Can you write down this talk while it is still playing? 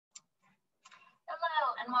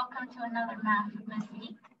welcome to another Math with Ms.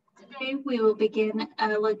 E. Today we will begin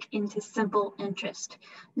a look into simple interest.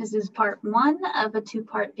 This is part one of a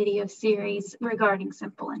two-part video series regarding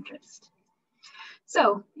simple interest.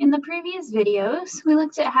 So in the previous videos, we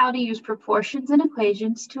looked at how to use proportions and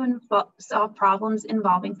equations to solve problems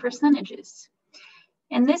involving percentages.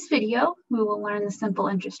 In this video, we will learn the simple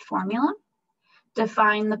interest formula,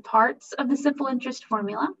 define the parts of the simple interest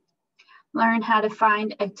formula, learn how to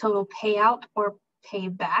find a total payout or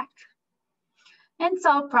payback, and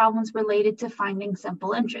solve problems related to finding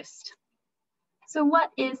simple interest. So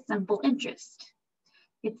what is simple interest?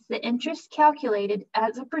 It's the interest calculated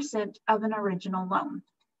as a percent of an original loan.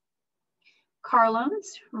 Car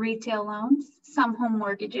loans, retail loans, some home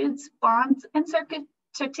mortgages, bonds, and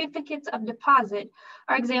certificates of deposit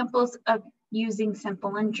are examples of using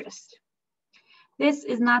simple interest. This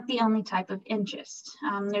is not the only type of interest.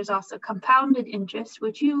 There's also compounded interest,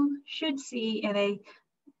 which you should see in a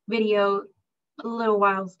video a little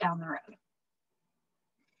whiles down the road.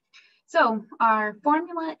 So our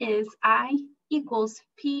formula is I equals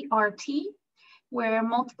PRT, where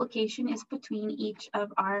multiplication is between each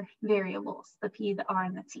of our variables, the P, the R,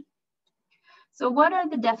 and the T. So what are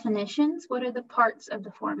the definitions? What are the parts of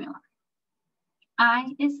the formula?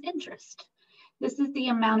 I is interest. This is the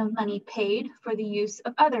amount of money paid for the use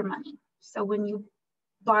of other money. So when you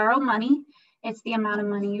borrow money, it's the amount of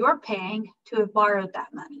money you're paying to have borrowed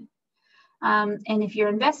that money. And if you're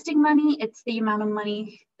investing money, it's the amount of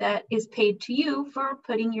money that is paid to you for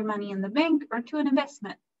putting your money in the bank or to an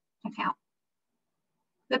investment account.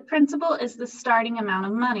 The principal is the starting amount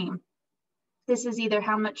of money. This is either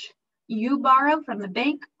how much you borrow from the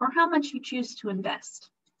bank or how much you choose to invest.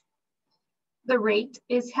 The rate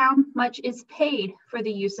is how much is paid for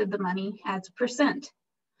the use of the money as a percent.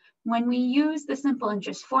 When we use the simple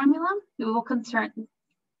interest formula, we will convert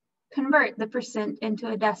the percent into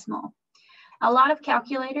a decimal. A lot of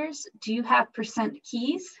calculators do have percent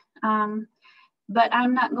keys, but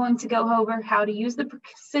I'm not going to go over how to use the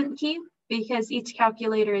percent key because each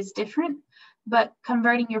calculator is different, but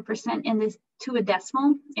converting your percent to a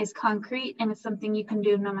decimal is concrete and it's something you can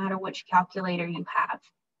do no matter which calculator you have.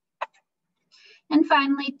 And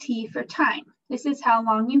finally, T for time. This is how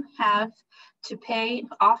long you have to pay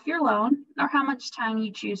off your loan or how much time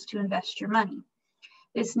you choose to invest your money.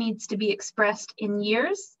 This needs to be expressed in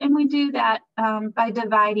years, and we do that by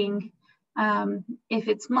dividing, if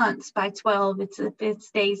it's months, by 12, if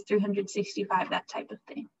it's days, 365, that type of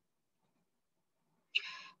thing.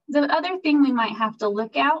 The other thing we might have to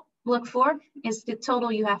look for is the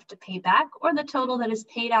total you have to pay back or the total that is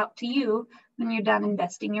paid out to you when you're done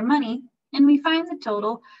investing your money. And we find the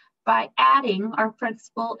total by adding our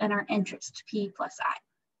principal and our interest, P plus I.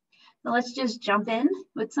 So let's just jump in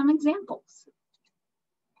with some examples.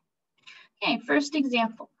 Okay, first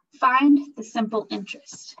example, find the simple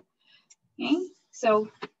interest. Okay, so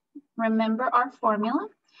remember our formula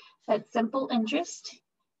that simple interest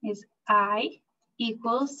is I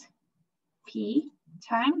equals P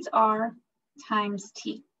times R times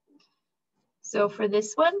T. So for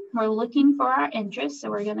this one, we're looking for our interest. So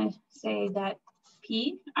we're going to say that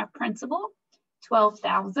P, our principal,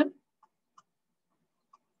 12,000.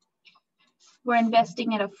 We're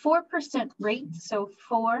investing at a 4% rate. So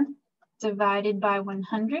 4 divided by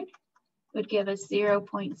 100 would give us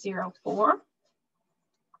 0.04.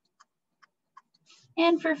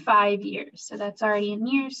 And for 5 years. So that's already in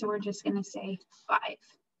years. So we're just going to say 5.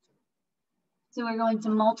 So we're going to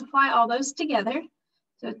multiply all those together.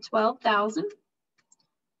 So 12,000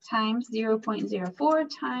 times 0.04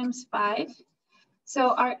 times 5.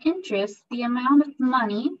 So our interest, the amount of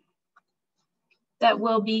money that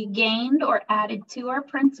will be gained or added to our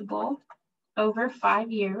principal over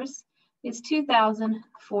 5 years is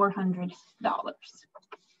 $2,400.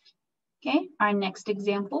 Okay, our next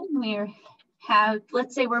example,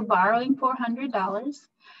 let's say we're borrowing $400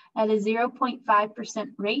 at a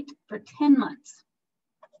 0.5% rate for 10 months.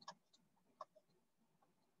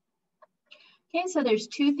 Okay, so there's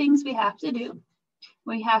two things we have to do.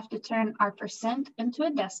 We have to turn our percent into a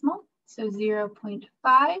decimal. So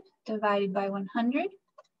 0.5 divided by 100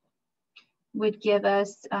 would give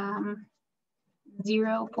us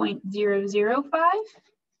 0.005.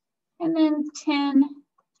 And then 10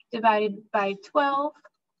 divided by 12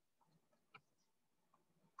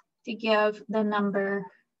 to give the number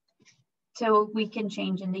so we can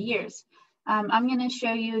change into years. I'm going to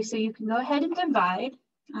show you, so you can go ahead and divide.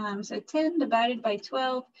 So 10 divided by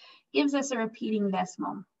 12 gives us a repeating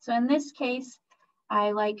decimal. So in this case,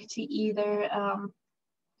 I like to either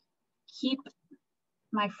keep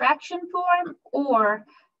my fraction form or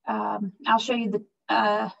I'll show you the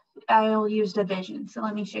I'll use division. So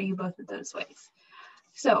let me show you both of those ways.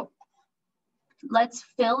 So let's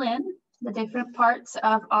fill in the different parts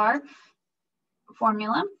of our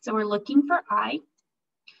formula. So we're looking for I.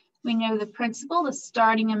 We know the principal, the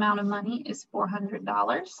starting amount of money is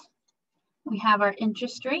 $400. We have our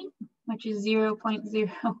interest rate, which is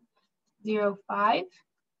 0.005.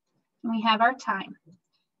 And we have our time.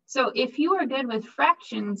 So if you are good with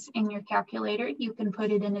fractions in your calculator, you can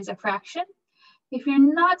put it in as a fraction. If you're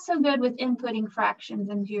not so good with inputting fractions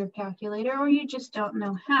into your calculator, or you just don't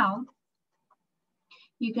know how,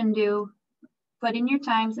 you can put in your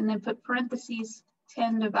times and then put parentheses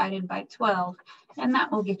 10 divided by 12, and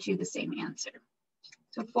that will get you the same answer.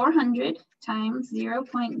 So 400 times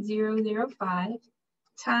 0.005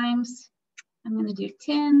 times, I'm going to do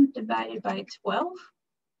 10 divided by 12.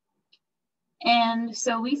 And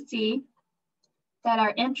so we see that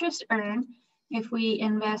our interest earned, if we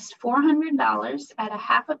invest $400 at a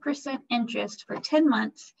 0.5% interest for 10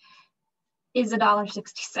 months, is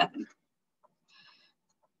 $1.67.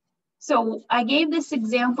 So I gave this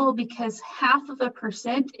example because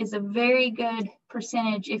 0.5% is a very good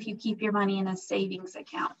percentage if you keep your money in a savings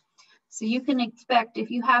account. So you can expect if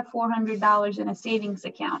you have $400 in a savings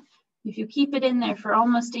account, if you keep it in there for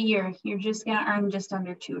almost a year, you're just going to earn just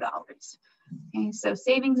under $2. Okay, so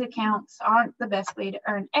savings accounts aren't the best way to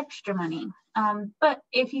earn extra money. But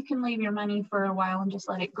if you can leave your money for a while and just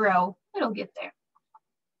let it grow, it'll get there.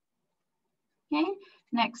 Okay,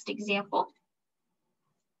 next example.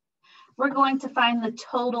 We're going to find the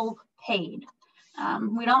total paid.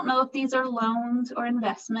 We don't know if these are loans or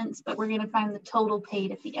investments, but we're going to find the total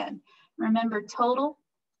paid at the end. Remember, total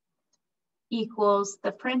equals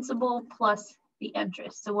the principal plus the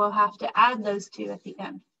interest. So we'll have to add those two at the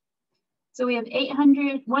end. So we have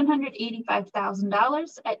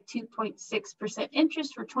 $185,000 at 2.6%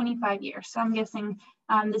 interest for 25 years. So I'm guessing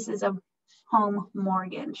this is a home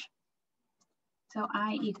mortgage. So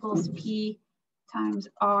I equals P times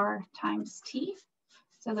R times T.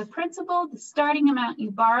 So the principal, the starting amount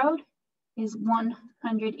you borrowed is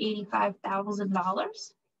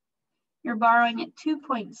 $185,000. You're borrowing at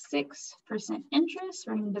 2.6% interest.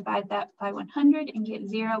 We're going to divide that by 100 and get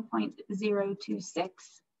 0.026.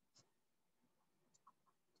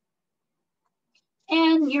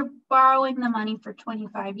 And you're borrowing the money for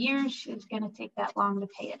 25 years. It's going to take that long to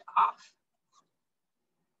pay it off.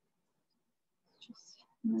 Just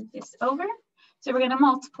move this over. So we're going to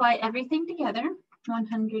multiply everything together.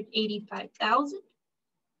 185,000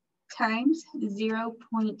 times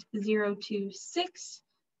 0.026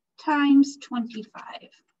 times 25.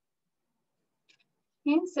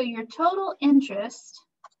 And so your total interest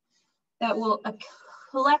that will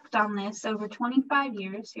collect on this over 25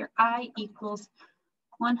 years, your I equals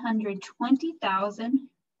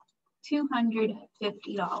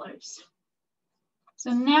 $120,250.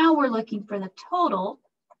 So now we're looking for the total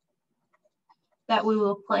that we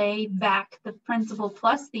will pay back the principal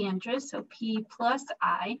plus the interest, so P plus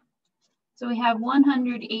I. So we have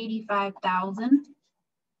 185,000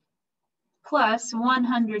 plus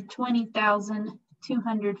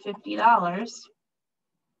 $120,250.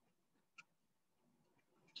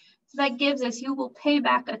 So that gives us, you will pay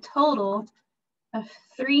back a total of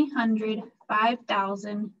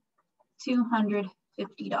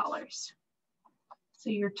 $305,250. So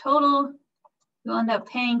your total you'll end up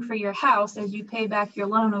paying for your house as you pay back your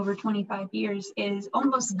loan over 25 years is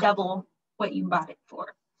almost double what you bought it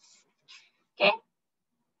for. Okay,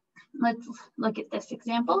 let's look at this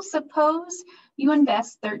example. Suppose you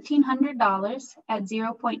invest $1,300 at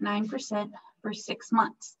 0.9% for 6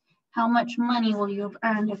 months. How much money will you have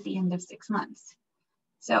earned at the end of 6 months?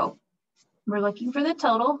 So we're looking for the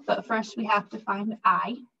total, but first we have to find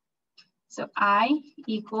I. So I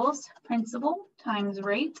equals principal times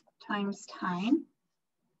rate times time.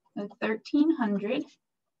 So 1,300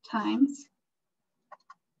 times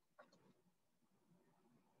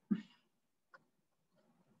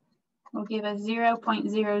will give us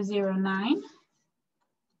 0.009.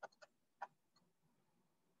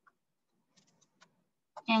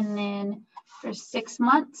 And then for 6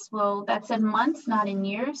 months, well, that's in months, not in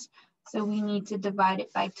years. So we need to divide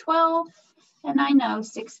it by 12. And I know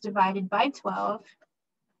 6 divided by 12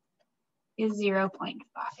 is 0.5.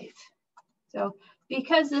 So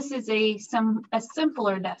because this is a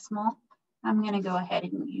simpler decimal, I'm going to go ahead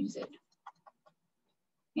and use it.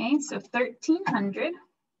 Okay, so 1,300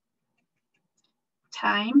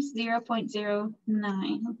 times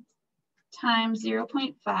 0.09 times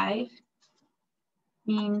 0.5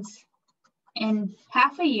 means in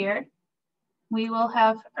half a year, we will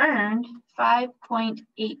have earned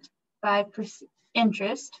 5.85%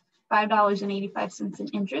 interest $5.85 in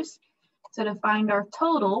interest. So to find our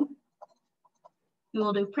total, we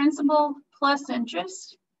will do principal plus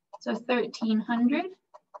interest. So $1,300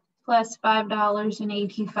 plus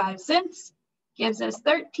 $5.85 gives us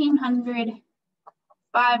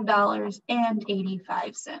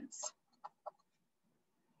 $1,305.85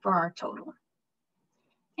 for our total.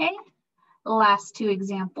 Okay, last two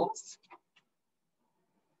examples.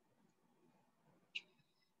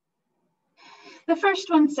 The first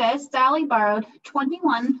one says Sally borrowed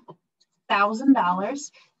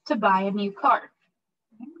 $21,000 to buy a new car.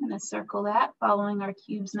 I'm going to circle that following our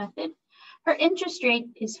cubes method. Her interest rate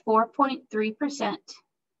is 4.3%,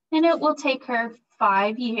 and it will take her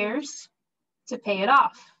 5 years to pay it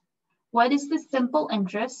off. What is the simple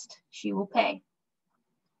interest she will pay?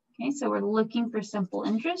 Okay, so we're looking for simple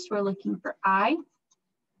interest. We're looking for I.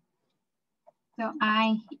 So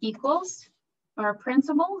I equals our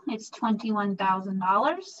principal, it's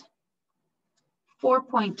 $21,000.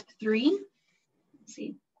 4.3, let's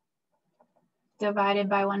see, divided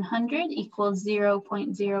by 100 equals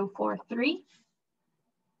 0.043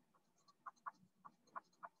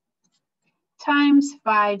 times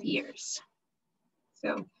 5 years.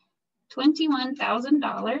 So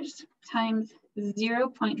 $21,000 times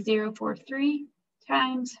 0.043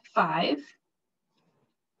 times 5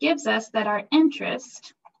 gives us that our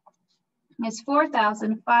interest is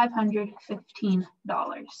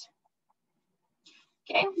 $4,515.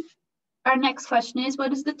 Okay, our next question is,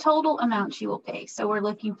 what is the total amount she will pay? So we're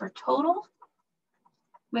looking for total,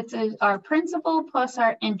 which is our principal plus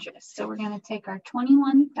our interest. So we're going to take our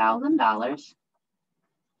 $21,000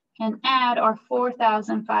 and add our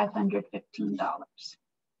 $4,515.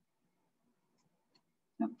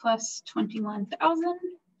 Plus 21,000.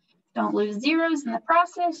 Don't lose zeros in the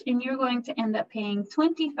process, and you're going to end up paying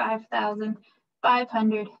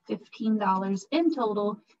 $25,515 in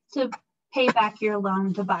total to pay back your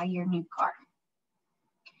loan to buy your new car.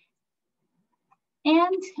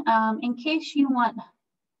 And in case you want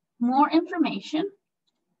more information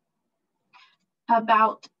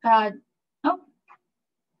about, oh,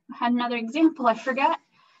 I had another example I forgot.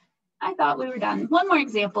 I thought we were done. One more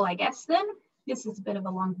example, I guess, then. This is a bit of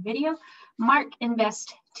a long video. Mark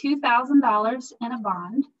invests $2,000 in a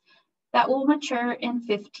bond that will mature in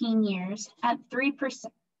 15 years at 3%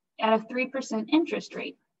 at a 3% interest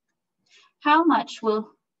rate. How much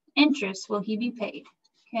interest will he be paid?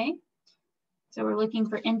 Okay, so we're looking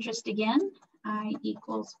for interest again. I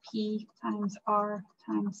equals P times R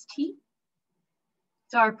times T.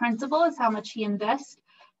 So our principal is how much he invests.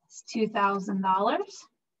 It's $2,000.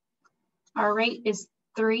 Our rate is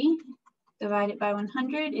 3. Divided by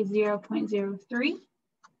 100 is 0.03.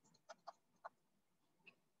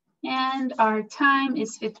 And our time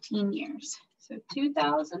is 15 years. So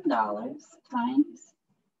 $2,000 times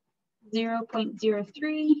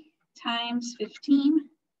 0.03 times 15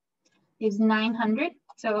 is 900.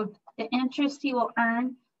 So the interest he will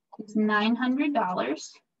earn is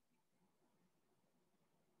 $900.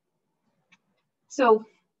 So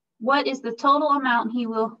what is the total amount he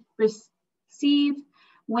will receive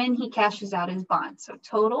when he cashes out his bond? So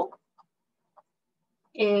total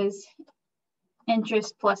is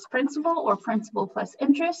interest plus principal, or principal plus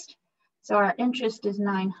interest. So our interest is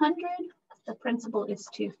 900, the principal is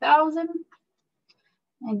 2,000.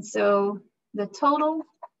 And so the total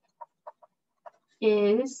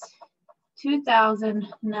is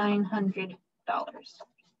 $2,900.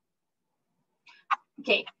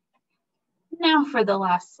 Okay, now for the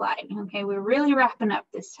last slide. Okay, we're really wrapping up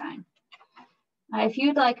this time. If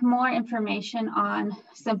you'd like more information on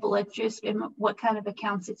simple interest and what kind of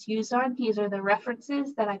accounts it's used on, these are the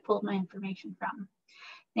references that I pulled my information from.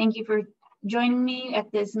 Thank you for joining me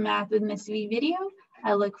at this Math with Miss V video.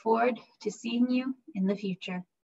 I look forward to seeing you in the future.